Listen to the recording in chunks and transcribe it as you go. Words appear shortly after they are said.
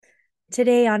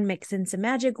Today on Mix and Some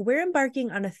Magic, we're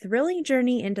embarking on a thrilling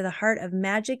journey into the heart of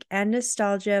magic and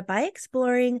nostalgia by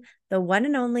exploring the one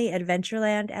and only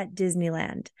Adventureland at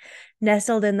Disneyland.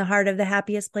 Nestled in the heart of the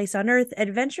happiest place on earth,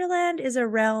 Adventureland is a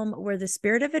realm where the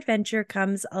spirit of adventure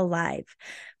comes alive.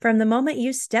 From the moment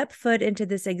you step foot into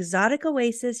this exotic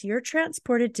oasis, you're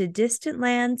transported to distant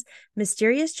lands,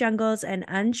 mysterious jungles, and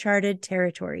uncharted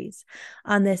territories.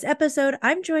 On this episode,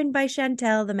 I'm joined by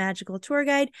Shantelle, the magical tour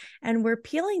guide, and we're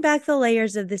peeling back the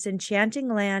layers of this enchanting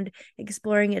land,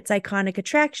 exploring its iconic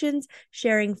attractions,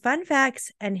 sharing fun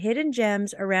facts and hidden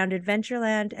gems around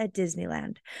Adventureland at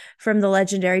Disneyland. From the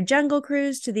legendary Jungle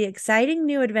Cruise to the exciting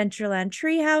new Adventureland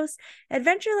Treehouse,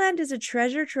 Adventureland is a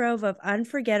treasure trove of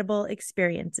unforgettable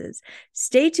experiences.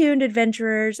 Stay tuned,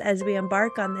 adventurers, as we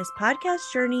embark on this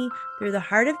podcast journey through the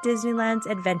heart of Disneyland's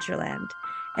Adventureland.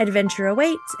 Adventure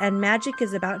awaits, and magic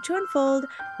is about to unfold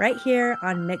right here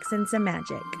on Mix and Some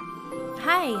Magic.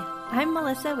 Hi, I'm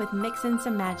Melissa with Mix and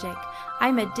Some Magic.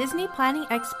 I'm a Disney planning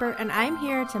expert, and I'm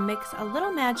here to mix a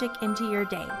little magic into your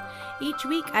day. Each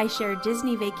week I share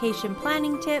Disney vacation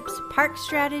planning tips, park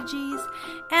strategies,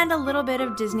 and a little bit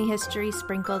of Disney history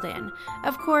sprinkled in.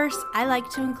 Of course, I like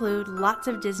to include lots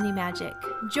of Disney magic.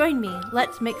 Join me,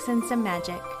 let's mix in some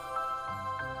magic.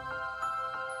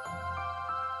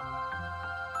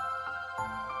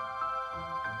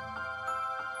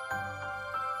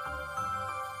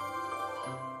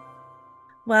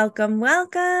 Welcome,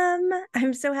 welcome.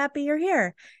 I'm so happy you're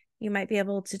here. You might be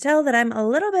able to tell that I'm a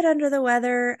little bit under the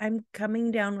weather. I'm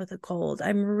coming down with a cold.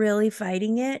 I'm really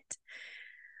fighting it.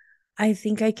 I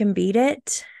think I can beat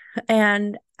it,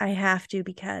 and I have to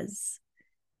because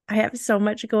I have so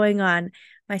much going on.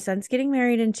 My son's getting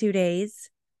married in 2 days.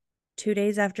 2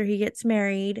 days after he gets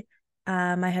married,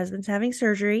 my husband's having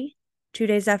surgery. 2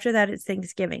 days after that, it's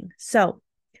Thanksgiving. So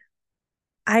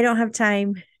I don't have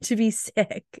time to be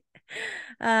sick.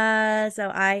 So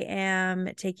I am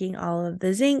taking all of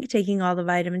the zinc, taking all the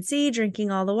vitamin C,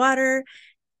 drinking all the water,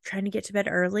 trying to get to bed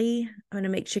early. I'm going to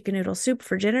make chicken noodle soup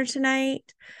for dinner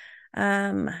tonight.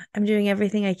 I'm doing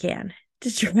everything I can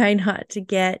to try not to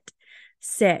get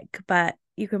sick, but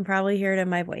you can probably hear it in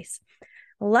my voice.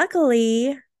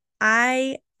 Luckily,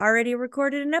 I already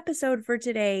recorded an episode for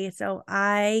today, so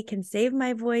I can save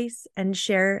my voice and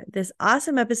share this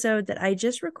awesome episode that I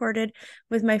just recorded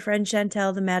with my friend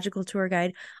Shantelle, the magical tour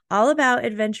guide, all about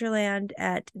Adventureland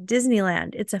at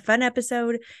Disneyland. It's a fun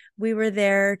episode. We were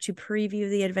there to preview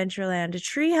the Adventureland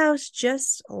Treehouse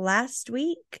just last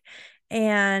week,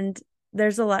 and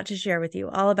there's a lot to share with you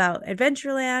all about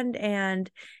Adventureland and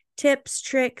tips,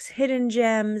 tricks, hidden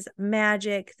gems,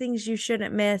 magic, things you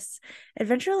shouldn't miss.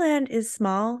 Adventureland is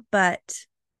small, but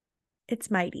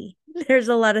it's mighty. There's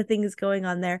a lot of things going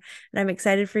on there, and I'm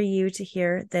excited for you to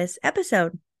hear this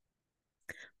episode.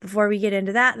 Before we get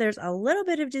into that, there's a little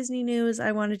bit of Disney news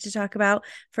I wanted to talk about.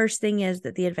 First thing is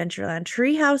that the Adventureland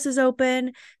Treehouse is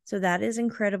open, so that is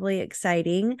incredibly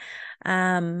exciting.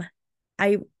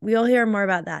 We'll hear more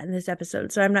about that in this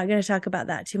episode, so I'm not going to talk about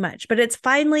that too much, but it's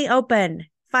finally open.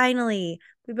 Finally,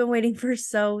 we've been waiting for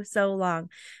so long.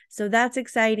 So that's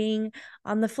exciting.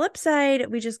 On the flip side,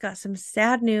 we just got some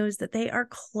sad news that they are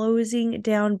closing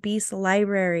down Beast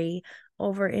Library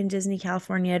over in Disney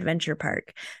California Adventure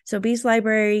Park. So Beast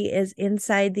Library is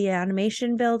inside the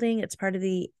animation building. It's part of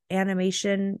the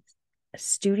animation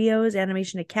studios,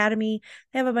 Animation Academy.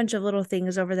 They have a bunch of little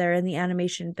things over there in the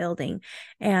animation building,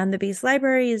 and the Beast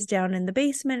Library is down in the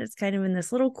basement. It's kind of in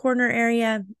this little corner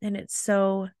area, and it's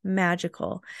so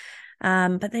magical.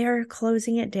 But they are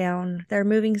closing it down. They're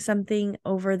moving something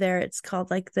over there. It's called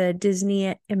like the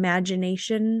Disney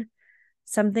Imagination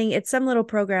something. It's some little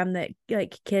program that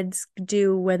like kids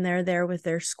do when they're there with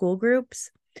their school groups.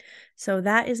 So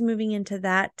that is moving into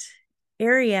that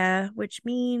area, which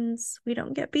means we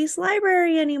don't get Beast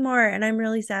Library anymore, and I'm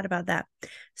really sad about that.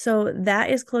 So that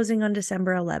is closing on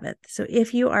December 11th. So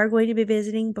if you are going to be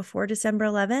visiting before December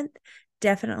 11th,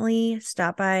 definitely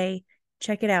stop by,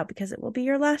 check it out, because it will be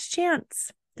your last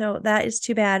chance. So that is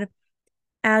too bad.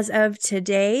 As of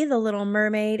today, The Little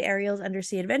Mermaid Ariel's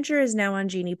Undersea Adventure is now on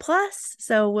Genie Plus,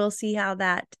 so we'll see how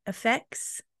that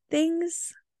affects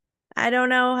things. I don't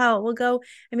know how it will go.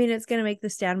 I mean, it's going to make the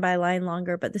standby line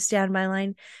longer, but the standby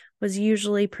line was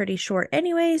usually pretty short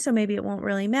anyway, so maybe it won't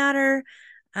really matter.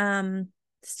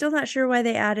 Still not sure why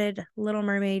they added Little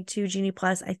Mermaid to Genie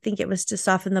Plus. I think it was to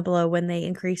soften the blow when they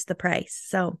increased the price.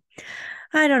 So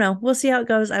I don't know. We'll see how it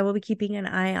goes. I will be keeping an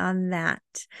eye on that.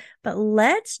 But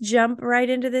let's jump right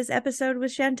into this episode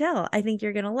with Shantelle. I think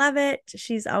you're going to love it.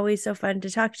 She's always so fun to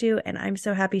talk to, and I'm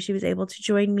so happy she was able to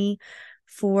join me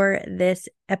for this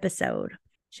episode.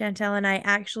 Shantelle and I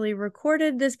actually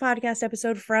recorded this podcast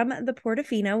episode from the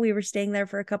Portofino. We were staying there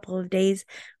for a couple of days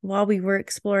while we were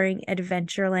exploring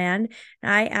Adventureland.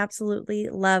 I absolutely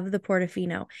love the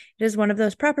Portofino. It is one of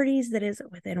those properties that is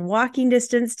within walking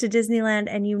distance to Disneyland,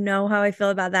 and you know how I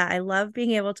feel about that. I love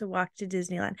being able to walk to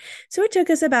Disneyland. So it took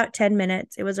us about 10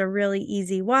 minutes. It was a really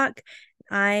easy walk.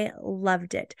 I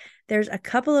loved it. There's a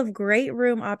couple of great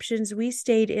room options. We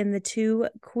stayed in the 2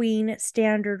 queen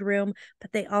standard room,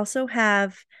 but they also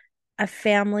have a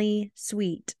family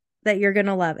suite that you're going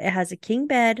to love. It has a king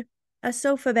bed, a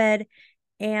sofa bed,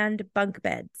 and bunk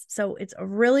beds. So it's a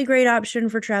really great option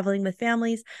for traveling with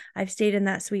families. I've stayed in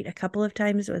that suite a couple of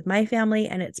times with my family,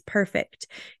 and it's perfect.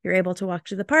 You're able to walk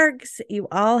to the parks. You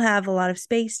all have a lot of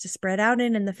space to spread out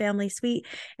in the family suite.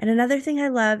 And another thing I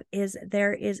love is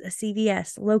there is a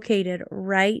CVS located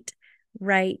right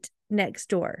next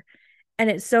door.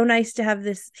 And it's so nice to have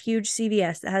this huge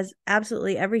CVS that has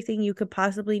absolutely everything you could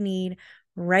possibly need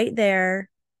right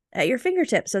there at your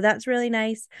fingertips. So that's really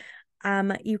nice.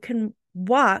 You can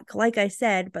walk, like I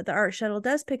said, but the art shuttle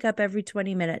does pick up every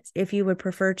 20 minutes if you would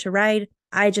prefer to ride.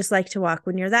 I just like to walk.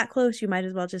 When you're that close, you might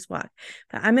as well just walk.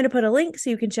 But I'm going to put a link so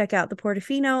you can check out the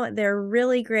Portofino. They're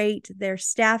really great. Their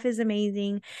staff is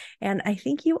amazing, and I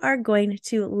think you are going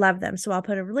to love them. So I'll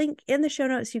put a link in the show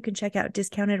notes so you can check out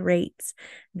discounted rates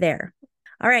there.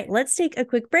 All right, let's take a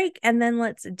quick break, and then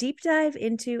let's deep dive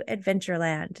into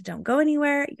Adventureland. Don't go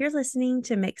anywhere. You're listening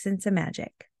to Mixin' Some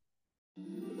Magic.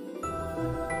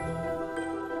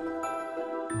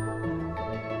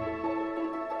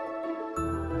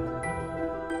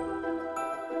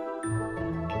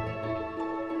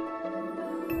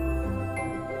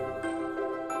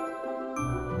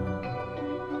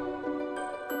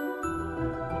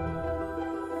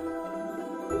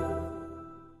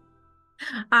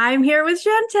 I'm here with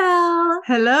Shantelle.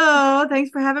 Hello. Thanks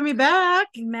for having me back.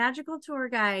 Magical Tour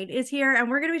Guide is here, and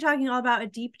we're going to be talking all about a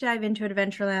deep dive into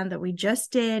Adventureland that we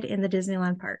just did in the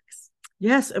Disneyland parks.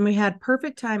 Yes, and we had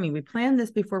perfect timing. We planned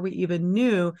this before we even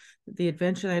knew that the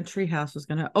Adventureland Treehouse was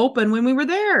going to open when we were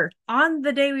there. On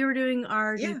the day we were doing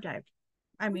our deep dive.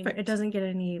 I mean, it doesn't get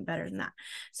any better than that.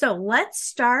 So let's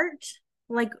start,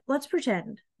 let's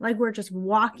pretend like we're just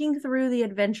walking through the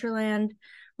Adventureland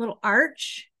little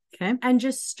arch. Okay. And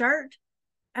just start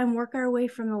and work our way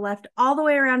from the left all the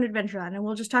way around Adventureland. And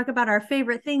we'll just talk about our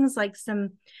favorite things, like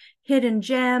some hidden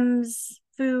gems,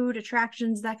 food,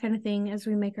 attractions, that kind of thing, as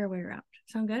we make our way around.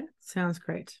 Sound good? Sounds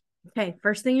great. Okay.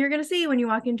 First thing you're going to see when you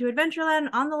walk into Adventureland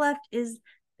on the left is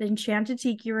the Enchanted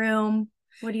Tiki Room.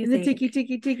 What do you think?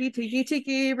 The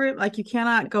tiki room. Like, you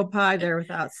cannot go by there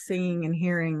without singing and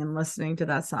hearing and listening to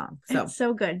that song. So it's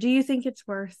so good. Do you think it's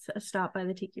worth a stop by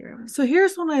the Tiki Room? So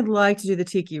here's when I'd like to do the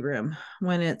Tiki Room,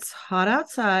 when it's hot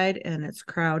outside and it's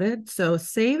crowded. So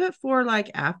save it for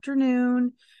like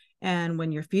afternoon, and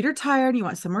when your feet are tired and you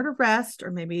want somewhere to rest,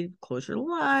 or maybe close your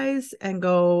little eyes and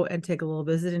go and take a little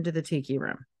visit into the Tiki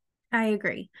Room. I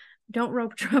agree. Don't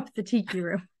rope drop the Tiki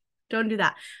Room. Don't do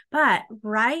that. But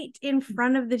right in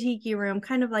front of the Tiki Room,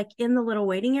 kind of like in the little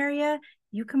waiting area,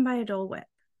 you can buy a Dole Whip.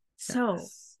 So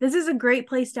this is a great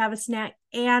place to have a snack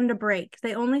and a break.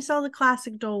 They only sell the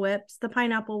classic Dole Whips, the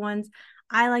pineapple ones.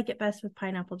 I like it best with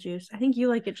pineapple juice. I think you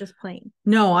like it just plain.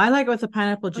 No, I like it with the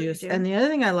pineapple juice. And the other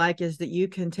thing I like is that you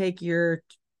can take your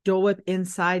Dole Whip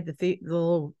inside the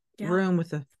little room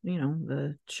with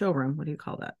the showroom. What do you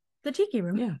call that? The Tiki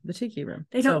Room. Yeah, the Tiki Room.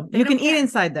 You can eat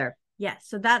inside there. Yes,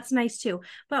 so that's nice too.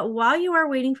 But while you are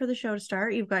waiting for the show to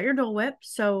start, you've got your Dole Whip,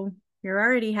 so you're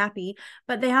already happy.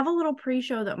 But they have a little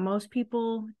pre-show that most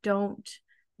people don't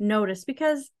notice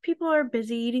because people are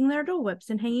busy eating their Dole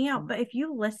Whips and hanging out. But if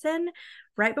you listen,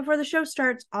 right before the show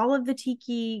starts, all of the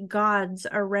tiki gods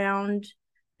around,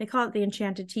 they call it the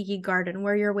Enchanted Tiki Garden,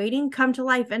 where you're waiting, come to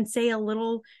life and say a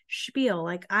little spiel,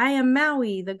 like, I am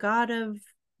Maui, the god of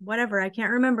whatever, I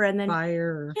can't remember. And then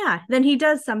fire. Yeah, then he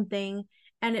does something.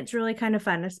 And it's really kind of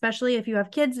fun, especially if you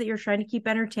have kids that you're trying to keep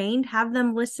entertained. Have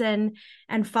them listen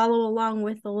and follow along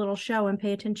with the little show and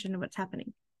pay attention to what's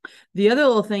happening. The other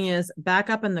little thing is,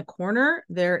 back up in the corner,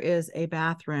 there is a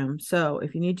bathroom. So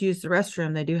if you need to use the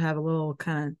restroom, they do have a little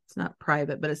kind of, it's not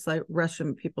private, but it's like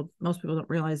restroom most people don't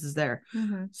realize is there.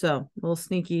 Mm-hmm. So a little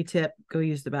sneaky tip, go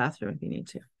use the bathroom if you need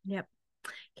to. Yep.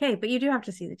 Okay, but you do have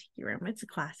to see the Tiki Room. It's a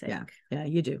classic. Yeah,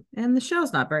 you do. And the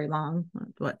show's not very long.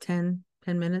 What, 10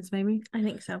 minutes maybe? I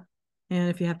think so. And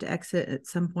if you have to exit at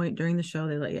some point during the show,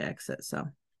 they let you exit. So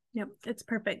yep, it's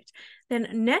perfect. Then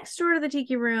next door to the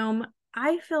Tiki Room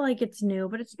I feel like it's new,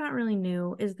 but it's not really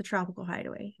new, is the Tropical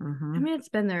Hideaway. I mean, it's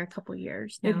been there a couple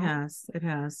years now. It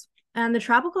has. And the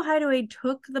Tropical Hideaway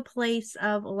took the place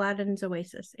of Aladdin's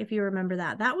Oasis, if you remember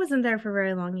that. That wasn't there for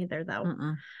very long either, though.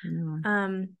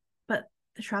 No. But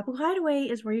the Tropical Hideaway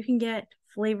is where you can get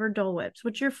flavored Dole Whips.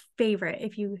 What's your favorite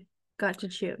if you got to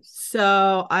choose?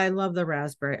 So I love the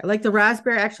raspberry. I like the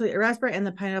raspberry, actually, raspberry and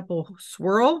the pineapple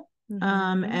swirl.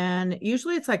 And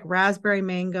usually it's like raspberry,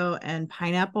 mango, and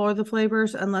pineapple are the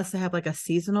flavors, unless they have like a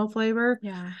seasonal flavor.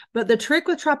 Yeah. But the trick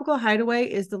with Tropical Hideaway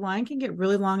is the line can get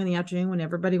really long in the afternoon when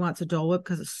everybody wants a Dole Whip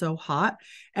because it's so hot,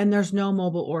 and there's no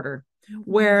mobile order.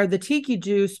 Where the Tiki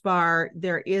Juice bar,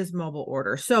 there is mobile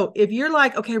order. So if you're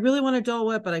like, okay, I really want a Dole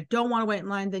Whip, but I don't want to wait in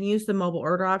line, then use the mobile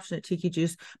order option at Tiki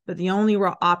Juice. But the only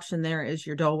raw option there is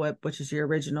your Dole Whip, which is your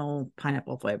original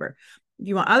pineapple flavor. If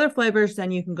you want other flavors,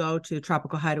 then you can go to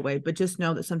Tropical Hideaway, but just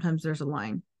know that sometimes there's a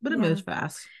line, but it moves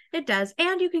fast. It does.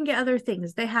 And you can get other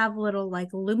things. They have little like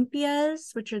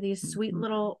lumpias, which are these sweet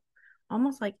little,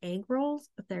 almost like egg rolls,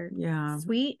 but they're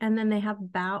sweet. And then they have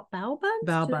bao buns.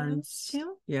 Bao buns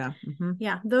too. Yeah.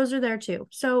 Yeah, those are there too.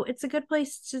 So it's a good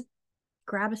place to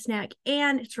grab a snack.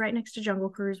 And it's right next to Jungle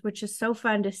Cruise, which is so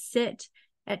fun to sit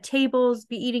at tables,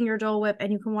 be eating your Dole Whip,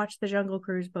 and you can watch the Jungle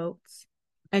Cruise boats.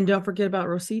 And don't forget about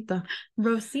Rosita.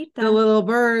 Rosita. The little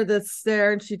bird that's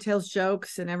there, and she tells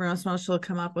jokes, and every once in a while she'll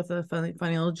come up with a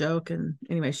funny little joke. And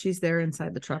anyway, she's there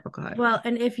inside the Tropical Hideaway. Well,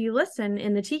 and if you listen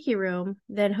in the Tiki Room,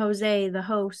 then Jose, the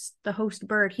host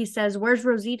bird, he says, "Where's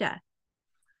Rosita?"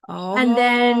 Oh. And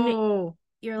then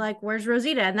you're like, "Where's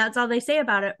Rosita?" And that's all they say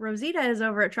about it. Rosita is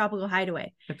over at Tropical Hideaway.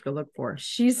 I have to go look for her.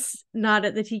 She's not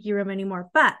at the Tiki Room anymore.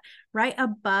 But right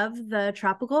above the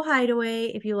Tropical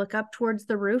Hideaway, if you look up towards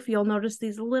the roof, you'll notice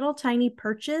these little tiny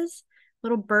perches,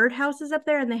 little bird houses up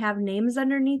there, and they have names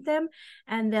underneath them.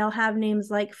 And they'll have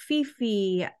names like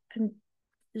Fifi and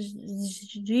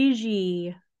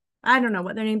Gigi. I don't know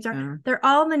what their names are. They're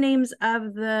all the names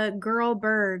of the girl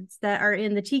birds that are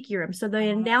in the Tiki Room. So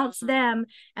they announce them,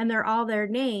 and they're all their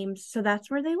names. So that's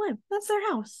where they live. That's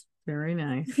their house. Very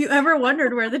nice. If you ever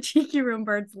wondered where the Tiki Room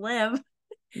birds live,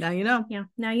 now you know. Yeah,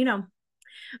 now you know.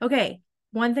 Okay,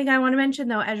 one thing I want to mention,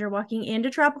 though, as you're walking into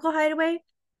Tropical Hideaway,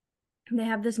 they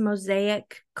have this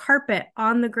mosaic carpet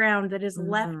on the ground that is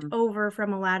left over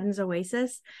from Aladdin's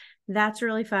Oasis. That's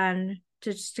really fun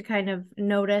to kind of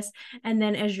notice. And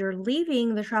then as you're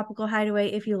leaving the Tropical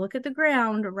Hideaway, if you look at the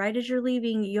ground right as you're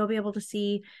leaving, you'll be able to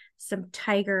see some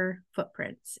tiger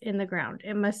footprints in the ground.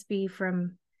 It must be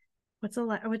from what's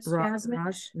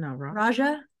Jasmine?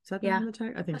 Raja? Is that the name of the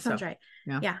tiger? I think that sounds right.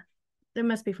 Yeah. It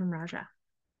must be from Raja.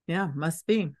 Yeah, must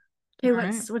be. Okay,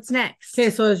 what's next?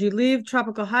 Okay, so as you leave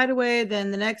Tropical Hideaway,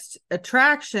 then the next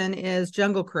attraction is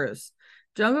Jungle Cruise.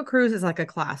 Jungle Cruise is like a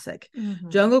classic.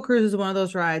 Jungle Cruise is one of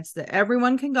those rides that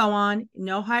everyone can go on,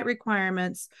 no height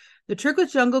requirements. The trick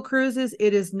with Jungle Cruise is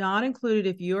it is not included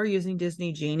if you are using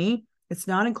Disney Genie. It's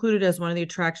not included as one of the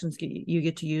attractions you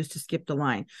get to use to skip the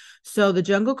line. So the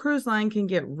Jungle Cruise line can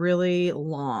get really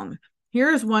long.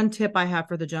 Here's one tip I have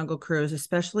for the Jungle Cruise,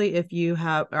 especially if you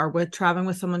are traveling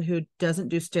with someone who doesn't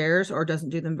do stairs or doesn't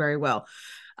do them very well.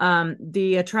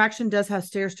 The attraction does have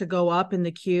stairs to go up in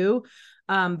the queue,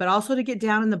 but also to get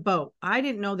down in the boat. I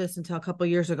didn't know this until a couple of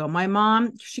years ago. My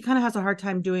mom, she kind of has a hard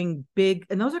time doing big,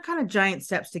 and those are kind of giant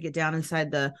steps to get down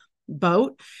inside the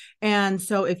boat. And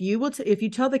so if you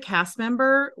tell the cast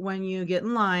member when you get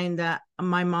in line that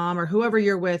my mom or whoever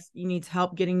you're with, you needs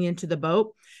help getting into the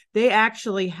boat, they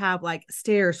actually have like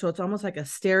stairs. So it's almost like a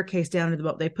staircase down to the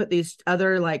boat. They put these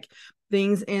other like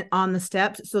things on the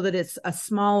steps so that it's a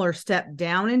smaller step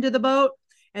down into the boat,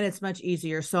 and it's much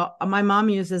easier. So my mom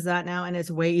uses that now, and it's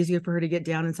way easier for her to get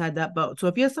down inside that boat. So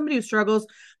if you have somebody who struggles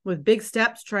with big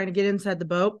steps trying to get inside the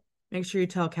boat, make sure you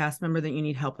tell a cast member that you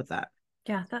need help with that.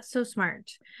 Yeah, that's so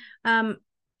smart.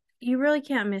 You really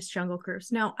can't miss Jungle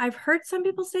Cruise. Now, I've heard some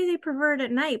people say they prefer it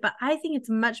at night, but I think it's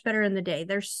much better in the day.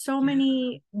 There's so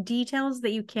many details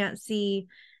that you can't see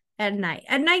at night.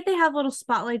 At night, they have little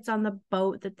spotlights on the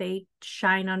boat that they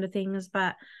shine onto things,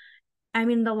 but I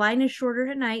mean, the line is shorter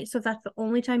at night, so if that's the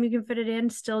only time you can fit it in,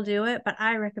 still do it, but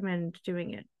I recommend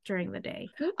doing it during the day.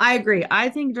 I agree. I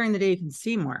think during the day you can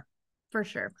see more. For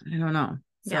sure. I don't know.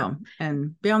 So,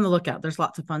 and be on the lookout. There's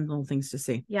lots of fun little things to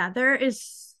see. Yeah, there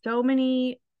is so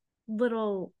much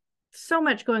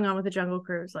going on with the Jungle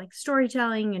Cruise, like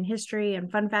storytelling and history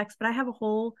and fun facts. But I have a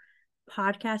whole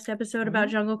podcast episode about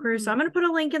Jungle Cruise. So I'm going to put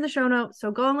a link in the show notes. So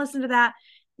go and listen to that.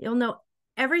 You'll know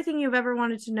everything you've ever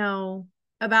wanted to know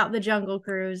about the Jungle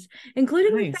Cruise,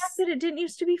 including the fact that it didn't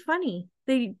used to be funny.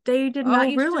 They did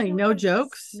not. Really? No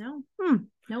jokes? No.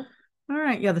 Nope. All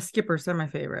right. Yeah, the skippers are my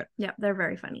favorite. Yeah, they're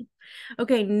very funny.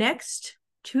 Okay, next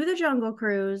to the Jungle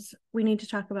Cruise, we need to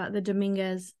talk about the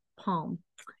Dominguez palm.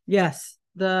 Yes,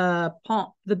 the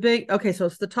palm, the big. Okay, so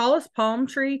it's the tallest palm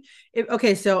tree.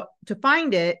 Okay, so to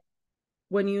find it,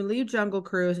 when you leave Jungle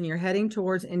Cruise and you're heading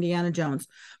towards Indiana Jones,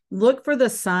 look for the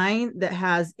sign that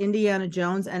has Indiana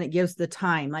Jones and it gives the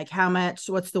time, like how much,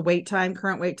 what's the wait time.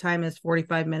 Current wait time is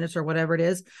 45 minutes or whatever it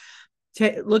is.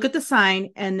 Look at the sign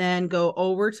and then go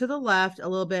over to the left a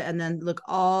little bit and then look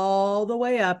all the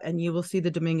way up and you will see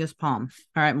the Dominguez palm.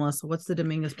 All right, Melissa, what's the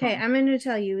Dominguez palm? Okay, I'm going to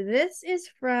tell you. This is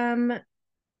from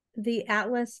the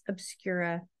Atlas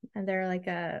Obscura, and they're like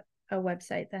a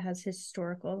website that has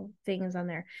historical things on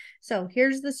there. So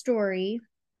here's the story.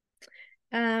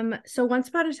 So once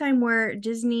upon a time where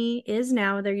Disney is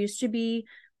now, there used to be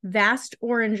vast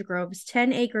orange groves,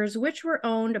 10 acres, which were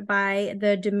owned by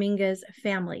the Dominguez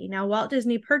family. Now, Walt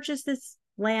Disney purchased this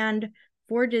land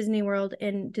for Disneyland,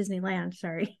 in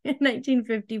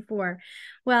 1954.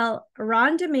 Well,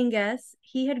 Ron Dominguez,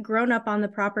 he had grown up on the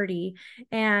property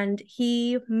and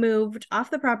he moved off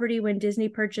the property when Disney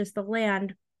purchased the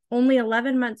land only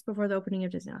 11 months before the opening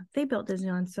of Disneyland. They built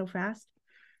Disneyland so fast.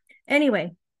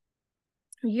 Anyway,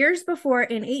 years before,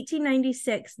 in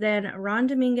 1896, then Ron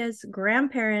Dominguez's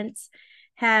grandparents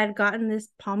had gotten this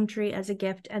palm tree as a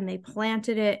gift and they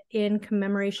planted it in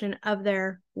commemoration of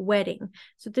their wedding.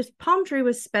 So this palm tree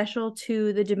was special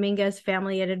to the Dominguez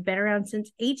family. It had been around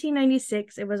since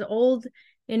 1896. It was old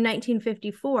in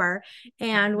 1954.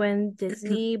 And when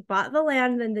Disney bought the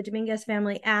land, then the Dominguez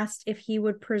family asked if he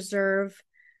would preserve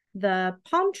the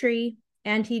palm tree,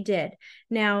 and he did.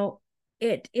 Now,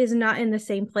 it is not in the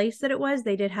same place that it was.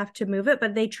 They did have to move it,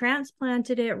 but they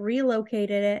transplanted it,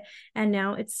 relocated it, and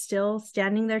now it's still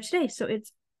standing there today. So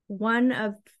it's one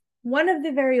of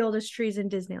the very oldest trees in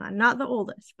Disneyland. Not the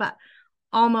oldest, but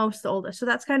almost the oldest. So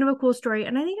that's kind of a cool story.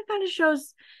 And I think it kind of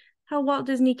shows how Walt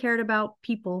Disney cared about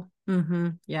people.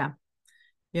 Mm-hmm. Yeah.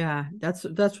 Yeah,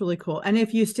 that's really cool. And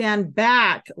if you stand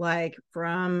back like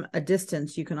from a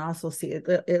distance, you can also see it.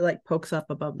 It like pokes up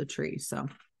above the tree. So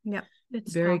yeah,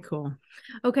 it's very cool.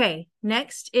 Okay,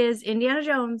 next is Indiana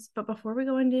Jones. But before we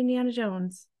go into Indiana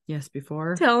Jones, yes,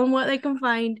 before tell them what they can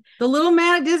find. The Little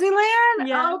Man at Disneyland.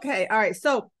 Yeah. Okay. All right.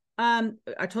 So I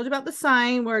told you about the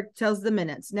sign where it tells the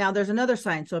minutes. Now there's another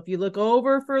sign. So if you look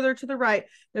over further to the right,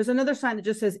 there's another sign that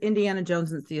just says Indiana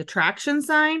Jones, and it's the attraction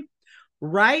sign.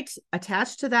 Right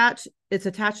attached to that, it's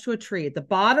attached to a tree. At the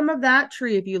bottom of that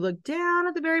tree, if you look down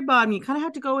at the very bottom, you kind of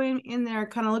have to go in there,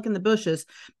 kind of look in the bushes.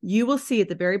 You will see at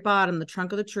the very bottom, the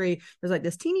trunk of the tree, there's like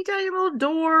this teeny tiny little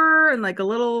door and like a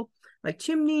little like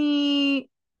chimney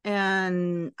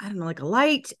and I don't know, like a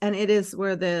light. And it is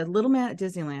where the Little Man at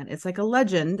Disneyland. It's like a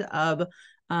legend of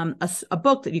a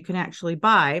book that you can actually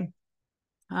buy.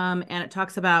 And it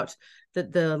talks about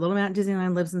that the Little Man at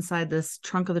Disneyland lives inside this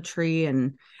trunk of the tree,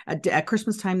 and at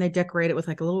Christmas time they decorate it with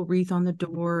like a little wreath on the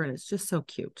door, and it's just so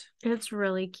cute. It's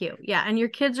really cute. Yeah, and your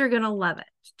kids are gonna love it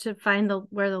to find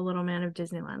where the Little Man of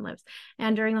Disneyland lives.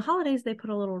 And during the holidays, they put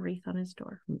a little wreath on his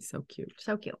door. It's so cute.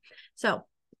 So cute. So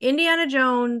Indiana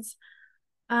Jones,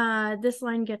 this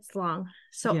line gets long.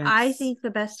 So yes. I think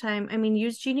the best time,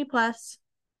 use Genie Plus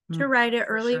to ride it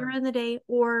earlier in the day,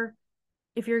 or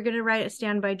if you're going to ride it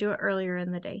standby, do it earlier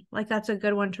in the day. Like that's a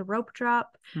good one to rope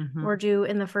drop or do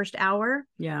in the first hour.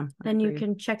 Yeah. Then you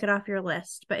can check it off your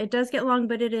list. But it does get long,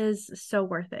 but it is so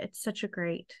worth it. It's such a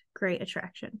great, great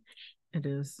attraction. It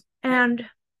is. And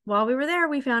while we were there,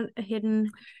 we found a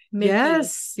hidden Mickey.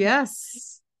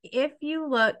 Yes. If you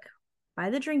look by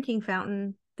the drinking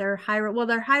fountain, there are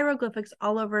hieroglyphics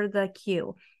all over the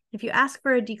queue. If you ask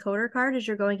for a decoder card as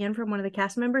you're going in from one of the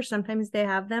cast members, sometimes they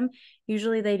have them.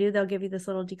 Usually they do. They'll give you this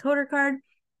little decoder card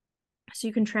so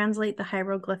you can translate the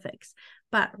hieroglyphics.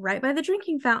 But right by the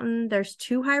drinking fountain, there's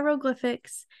 2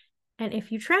 hieroglyphics. And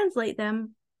if you translate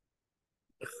them...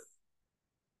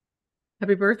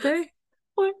 Happy birthday?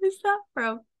 What is that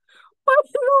from? What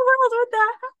in the world would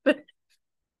that happen?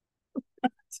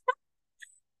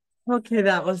 Okay,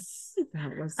 that was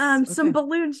okay. Some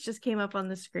balloons just came up on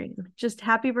the screen. Just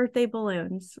happy birthday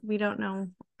balloons. We don't know.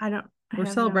 We're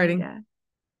celebrating. No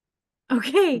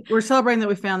okay. We're celebrating that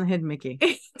we found the hidden Mickey.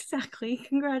 Exactly.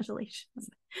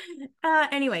 Congratulations.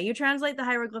 Anyway, you translate the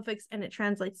hieroglyphics and it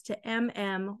translates to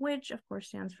MM, which of course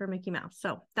stands for Mickey Mouse.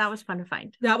 So that was fun to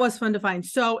find.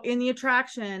 So in the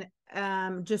attraction,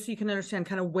 just so you can understand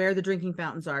kind of where the drinking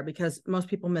fountains are, because most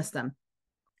people miss them.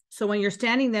 So when you're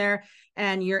standing there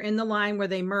and you're in the line where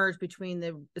they merge between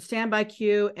the standby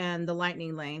queue and the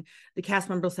lightning lane, the cast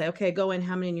member will say, okay, go in,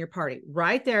 how many in your party?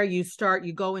 Right there, you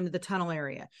go into the tunnel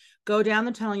area. Go down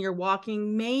the tunnel, you're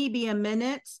walking maybe a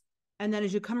minute, And then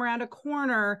as you come around a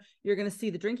corner, you're going to see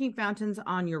the drinking fountains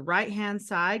on your right hand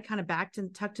side, kind of backed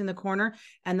and tucked in the corner.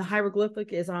 And the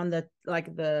hieroglyphic is on the,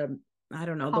 like the, I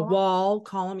don't know, column? The wall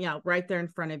column. Yeah. Right there in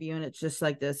front of you. And it's just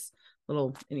like this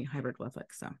little hieroglyphic.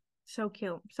 So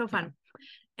cute. So fun. Yeah.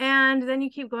 And then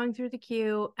you keep going through the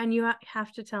queue, and you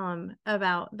have to tell them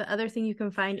about the other thing you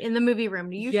can find in the movie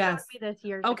room. You showed me this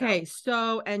years ago. Okay,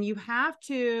 so, and you have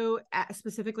to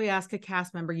specifically ask a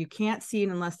cast member. You can't see it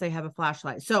unless they have a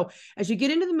flashlight. So as you get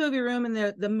into the movie room, and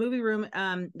the movie room,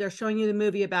 they're showing you the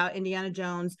movie about Indiana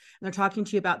Jones, and they're talking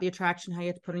to you about the attraction, how you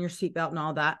have to put on your seatbelt and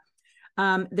all that.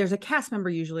 There's a cast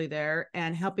member usually there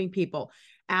and helping people.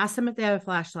 Ask them if they have a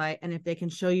flashlight and if they can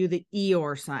show you the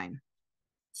Eeyore sign.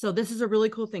 So this is a really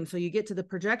cool thing. So you get to the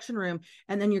projection room,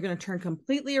 and then you're going to turn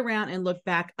completely around and look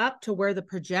back up to where the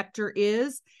projector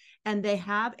is. And they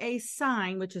have a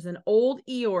sign, which is an old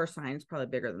Eeyore sign. It's probably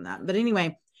bigger than that. But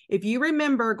anyway, if you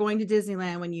remember going to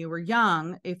Disneyland when you were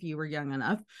young, if you were young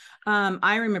enough,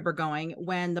 I remember going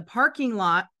when the parking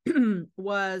lot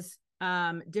was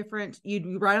different.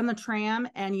 You'd ride on the tram,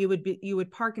 and you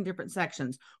would park in different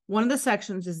sections. One of the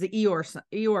sections is the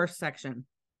Eeyore section.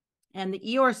 And the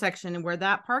Eeyore section, where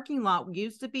that parking lot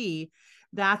used to be,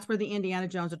 that's where the Indiana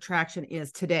Jones attraction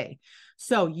is today.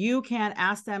 So you can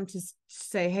ask them to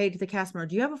say, hey, to the cast member,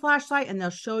 do you have a flashlight? And they'll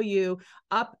show you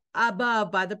up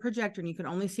above by the projector, and you can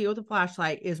only see it with a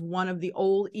flashlight, is one of the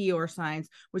old Eeyore signs,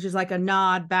 which is like a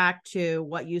nod back to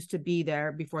what used to be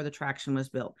there before the attraction was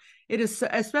built. It is,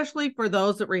 especially for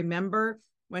those that remember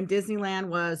when Disneyland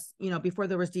was, before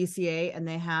there was DCA, and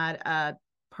they had a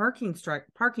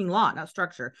parking lot, not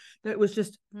structure, that was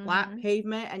just flat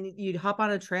pavement, and you'd hop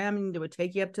on a tram and it would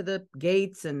take you up to the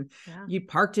gates, and you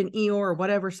parked in Eeyore or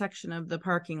whatever section of the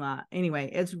parking lot. Anyway,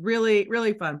 it's really,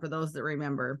 really fun for those that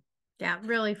remember. Yeah,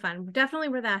 really fun. Definitely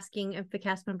worth asking if the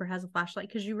cast member has a flashlight,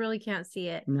 because you really can't see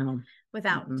it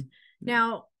without.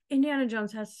 Now, Indiana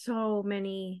Jones has so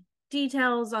many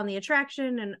details on the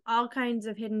attraction and all kinds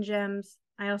of hidden gems.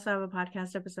 I also have a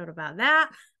podcast episode about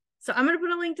that. So I'm going to put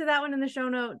a link to that one in the show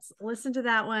notes. Listen to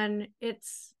that one.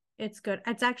 It's good.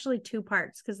 It's actually 2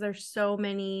 parts, because there's so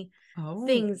many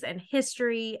things and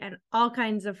history and all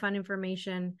kinds of fun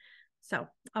information. So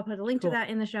I'll put a link to that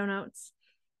in the show notes.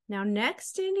 Now,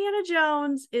 next to Indiana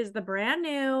Jones is the brand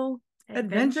new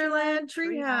Adventureland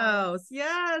Treehouse.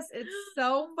 Yes, it's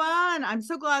so fun. I'm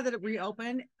so glad that it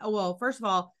reopened. Well, first of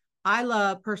all,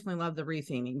 I personally love the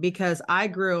retheming, because I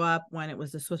grew up when it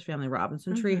was the Swiss Family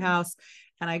Robinson Treehouse,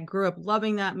 and I grew up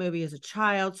loving that movie as a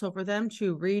child. So for them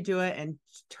to redo it and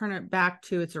turn it back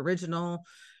to its original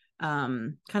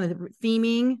kind of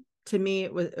theming, to me,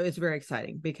 it's very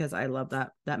exciting, because I love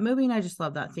that movie, and I just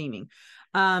love that theming.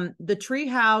 The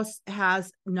treehouse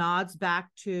has nods back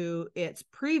to its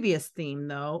previous theme,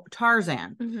 though,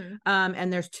 Tarzan.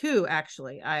 And there's 2,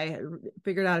 actually. I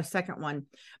figured out a second one.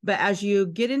 But as you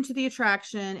get into the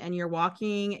attraction and you're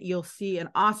walking, you'll see an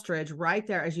ostrich right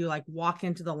there as you walk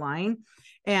into the line.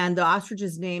 And the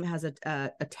ostrich's name has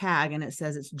a tag, and it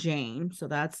says it's Jane. So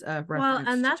that's a reference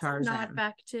and that's to Tarzan. A nod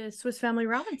back to Swiss Family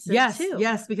Robinson, too.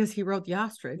 Yes, because he wrote the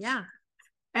ostrich. Yeah.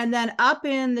 And then up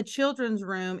in the children's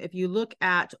room, if you look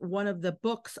at one of the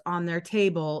books on their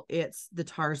table, it's the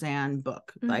Tarzan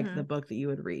book, like the book that you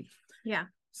would read. Yeah.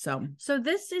 So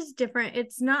this is different.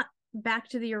 It's not back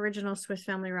to the original Swiss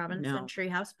Family Robinson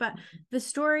treehouse, but the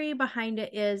story behind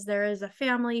it is there is a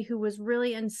family who was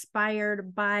really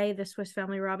inspired by the Swiss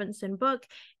Family Robinson book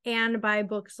and by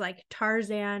books like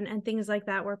Tarzan and things like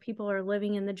that, where people are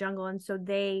living in the jungle. And so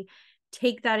they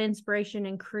take that inspiration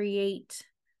and create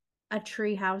a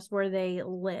treehouse where they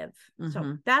live.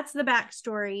 So that's the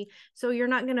backstory. So you're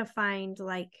not going to find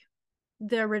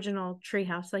the original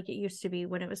treehouse like it used to be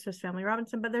when it was Swiss Family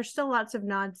Robinson, but there's still lots of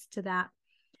nods to that.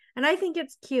 And I think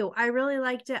it's cute. I really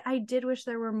liked it. I did wish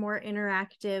there were more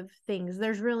interactive ththings.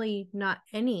 There's really not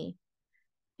any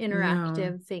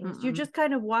interactive things. You just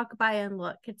kind of walk by and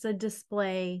look. It's a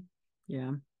display.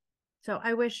 Yeah. So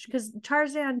I wish, because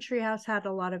Tarzan Treehouse had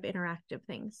a lot of interactive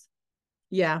things.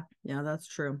 Yeah, that's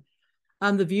true.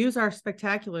 The views are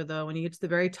spectacular, though. When you get to the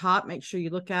very top, make sure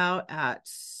you look out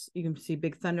you can see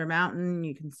Big Thunder Mountain.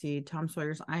 You can see Tom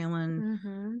Sawyer's Island.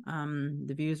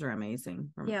 The views are amazing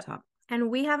from the top. And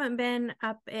we haven't been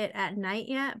up it at night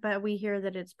yet, but we hear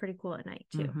that it's pretty cool at night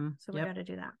too. So we got to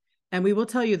do that. And we will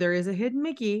tell you, there is a hidden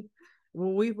Mickey.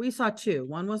 Well, we saw 2.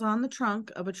 One was on the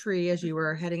trunk of a tree as you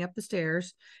were heading up the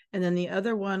stairs, and then the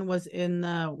other one was in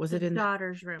the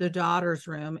daughter's room. The daughter's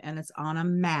room, and it's on a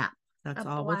map. That's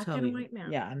all we'll tell you. White map.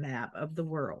 Yeah, a map of the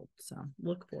world. So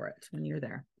look for it when you're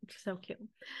there. So cute.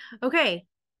 Okay,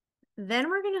 then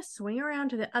we're gonna swing around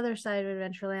to the other side of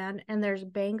Adventureland, and there's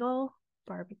Bangle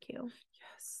barbecue.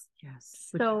 Yes.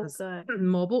 So good.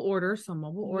 Mobile order. So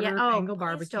mobile order mango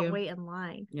barbecue. Don't wait in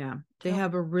line. Yeah. They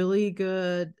have a really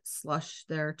good slush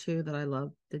there too that I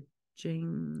love. The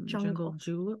jungle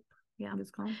julep. Yeah. I think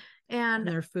it's called. And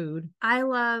their food. I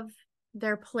love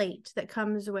their plate that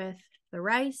comes with the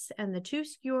rice and the two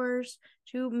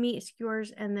meat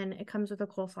skewers, and then it comes with a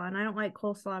coleslaw. And I don't like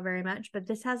coleslaw very much, but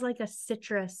this has like a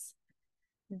citrus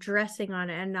dressing on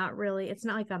it, and it's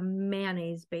not like a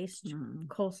mayonnaise based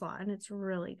coleslaw, and it's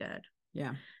really good.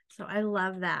 Yeah. So I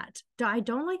love that. I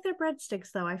don't like their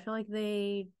breadsticks though. I feel like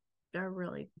they are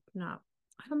really not.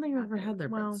 I don't think I've ever had their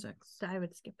breadsticks. I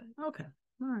would skip it. Okay.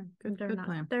 All right. Good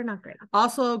plan. They're not great.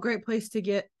 Also a great place to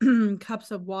get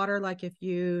cups of water. Like if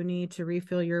you need to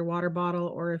refill your water bottle,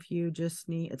 or if you just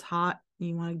it's hot,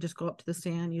 you want to just go up to the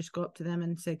stand, you just go up to them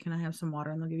and say, can I have some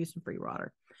water? And they'll give you some free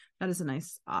water. That is a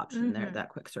nice option there, that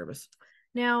quick service.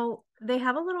 Now they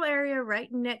have a little area right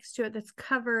next to it that's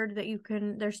covered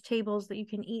that there's tables that you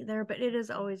can eat there, but it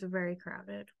is always very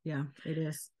crowded. Yeah, it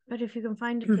is. But if you can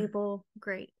find a table,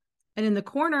 great. And in the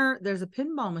corner, there's a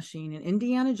pinball machine, an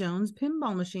Indiana Jones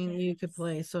pinball machine that you could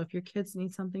play. So if your kids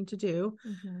need something to do.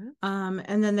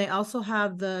 And then they also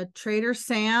have the Trader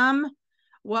Sam.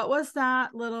 What was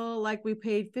that little, like we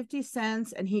paid 50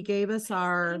 cents and he gave us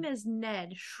our. His name is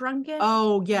Ned. Shrunken.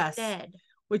 Oh, yes. Ned.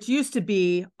 Which used to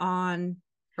be on,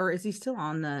 or is he still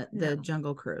on the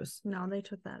Jungle Cruise? No, they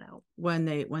took that out. When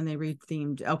they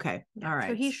rethemed. Okay. Yeah. All right.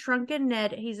 So he's Shrunken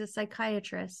Ned. He's a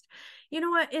psychiatrist. You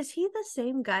know what? Is he the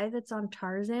same guy that's on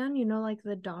Tarzan? You know, like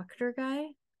the doctor guy?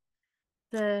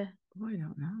 I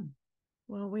don't know.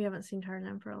 Well, we haven't seen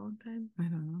Tarzan for a long time. I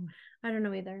don't know. I don't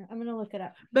know either. I'm going to look it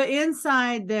up. But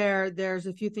inside there's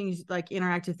a few things, like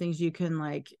interactive things you can,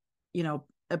 like,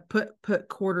 put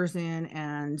quarters in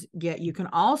and get. You can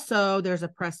also, there's a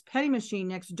pressed penny machine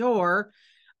next door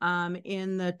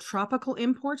in the Tropical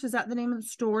Imports. Is that the name of the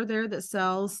store there that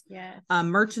sells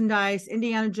merchandise,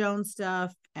 Indiana Jones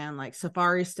stuff, and like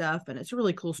safari stuff? And it's a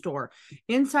really cool store.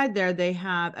 Inside there, they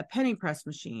have a penny press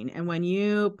machine. And when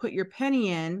you put your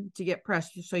penny in to get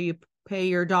pressed, so you pay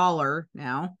your $1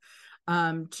 now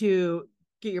to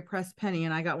get your pressed penny.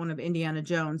 And I got one of Indiana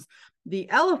Jones. The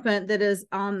elephant that is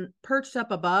perched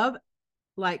up above,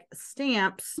 like,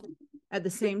 stamps at the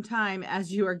same time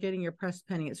as you are getting your pressed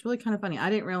penny. It's really kind of funny. I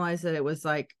didn't realize that it was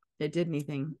like it did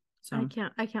anything. So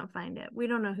I can't find it. We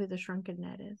don't know who the Shrunken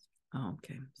Ned is. Oh,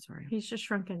 okay. Sorry. He's just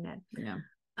Shrunken Ned. Yeah.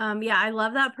 Yeah, I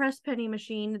love that pressed penny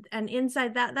machine. And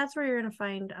inside that's where you're gonna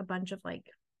find a bunch of like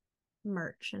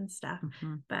merch and stuff.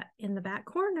 But in the back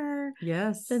corner,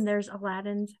 then there's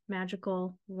Aladdin's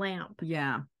magical lamp.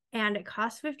 Yeah. And it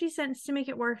costs 50 cents to make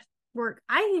it work.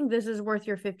 I think this is worth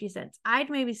your 50 cents. I'd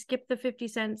maybe skip the 50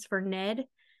 cents for Ned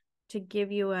to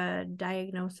give you a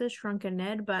diagnosis, Shrunken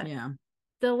Ned, but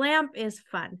the lamp is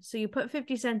fun. So you put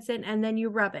 50 cents in and then you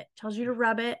rub it. It tells you to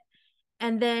rub it,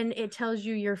 and then it tells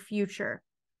you your future.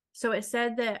 So it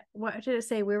said that, what did it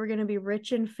say? We were going to be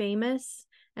rich and famous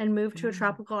and move to a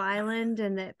tropical island,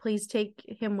 and that please take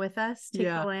him with us. Take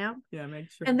the lamp. Yeah, make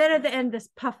sure. And then at the end, this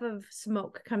puff of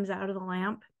smoke comes out of the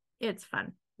lamp. It's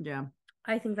fun. Yeah.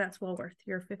 I think that's well worth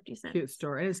your 50 cents. Cute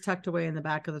store. And it's tucked away in the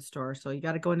back of the store. So you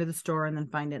got to go into the store and then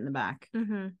find it in the back.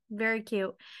 Very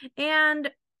cute.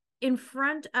 And in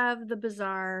front of the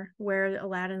bazaar where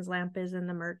Aladdin's lamp is and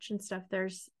the merch and stuff,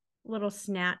 there's a little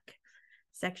snack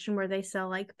section where they sell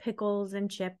like pickles and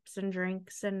chips and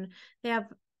drinks. And they have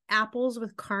apples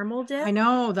with caramel dip. I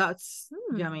know. That's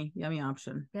yummy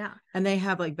option. Yeah. And they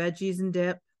have like veggies and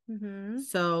dip.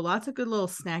 So lots of good little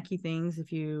snacky things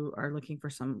if you are looking for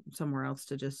somewhere else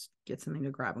to just get something to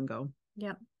grab and go.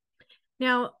 Yep.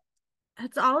 Now,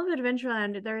 it's all of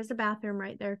Adventureland. There is a bathroom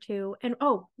right there too. And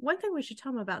one thing we should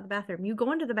tell them about the bathroom. You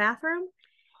go into the bathroom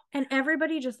and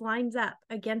everybody just lines up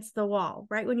against the wall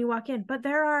right when you walk in. But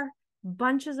there are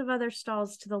bunches of other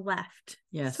stalls to the left.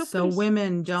 Yes. So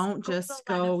women don't just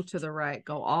go to the right.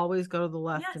 Always go to the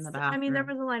left in the bathroom. I mean, there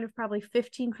was a line of probably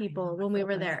 15 people when we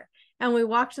were there. And we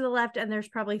walked to the left and there's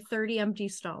probably 30 empty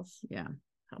stalls. Yeah.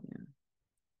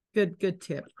 Good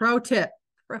tip. Pro tip.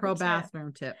 Pro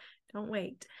bathroom tip. Don't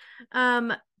wait.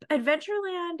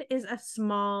 Adventureland is a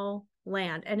small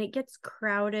land and it gets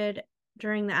crowded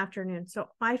during the afternoon. So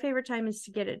my favorite time is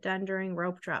to get it done during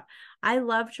rope drop. I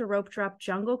love to rope drop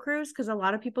Jungle Cruise because a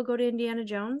lot of people go to Indiana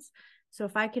Jones. So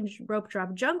if I can rope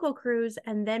drop Jungle Cruise,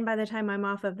 and then by the time I'm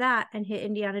off of that and hit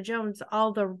Indiana Jones,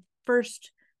 all the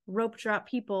first rope drop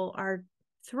people are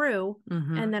through,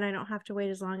 and then I don't have to wait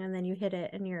as long, and then you hit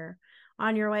it and you're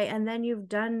on your way, and then you've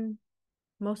done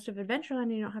most of Adventureland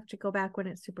and you don't have to go back when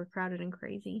it's super crowded and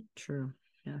crazy. True.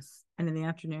 Yes. And in the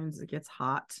afternoons it gets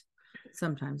hot.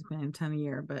 sometimes depending on time of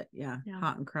year, but yeah,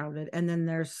 hot and crowded. And then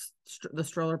there's the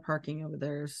stroller parking over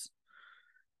there's.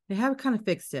 They have kind of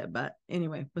fixed it, but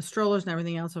anyway, with strollers and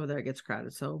everything else over there, it gets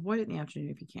crowded. So avoid it in the afternoon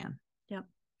if you can. Yep.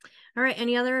 All right.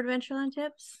 Any other Adventureland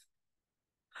tips?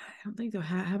 I don't think they'll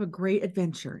have a great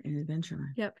adventure in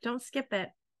Adventureland. Yep. Don't skip it.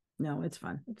 No, it's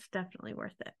fun. It's definitely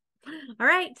worth it. All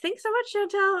right. Thanks so much,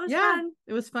 Shantelle. It was fun.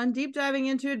 It was fun deep diving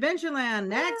into Adventureland.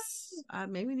 Next,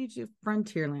 maybe we need to do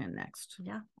Frontierland next.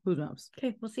 Yeah. Who knows?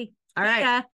 Okay. We'll see. All right.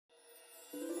 Yeah.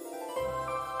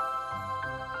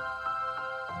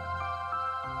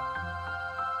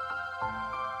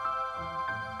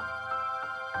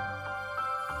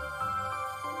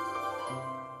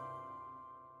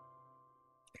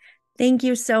 Thank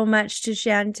you so much to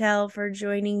Shantelle for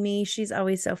joining me. She's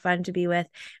always so fun to be with.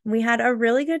 We had a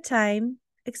really good time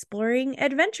exploring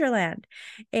Adventureland.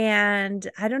 And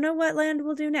I don't know what land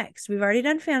we'll do next. We've already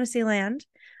done Fantasyland.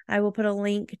 I will put a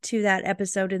link to that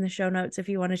episode in the show notes if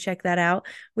you want to check that out.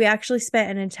 We actually spent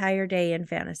an entire day in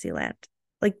Fantasyland,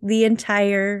 like the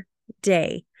entire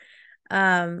day.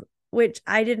 Which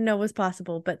I didn't know was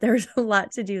possible, but there's a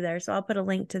lot to do there. So I'll put a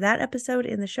link to that episode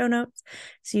in the show notes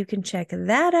so you can check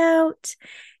that out.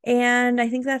 And I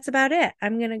think that's about it.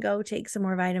 I'm going to go take some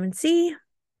more vitamin C,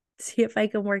 see if I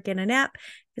can work in a nap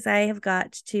because I have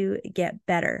got to get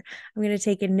better. I'm going to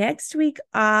take a next week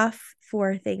off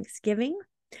for Thanksgiving,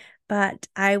 but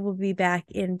I will be back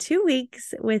in 2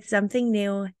 weeks with something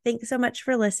new. Thanks so much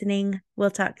for listening.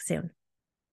 We'll talk soon.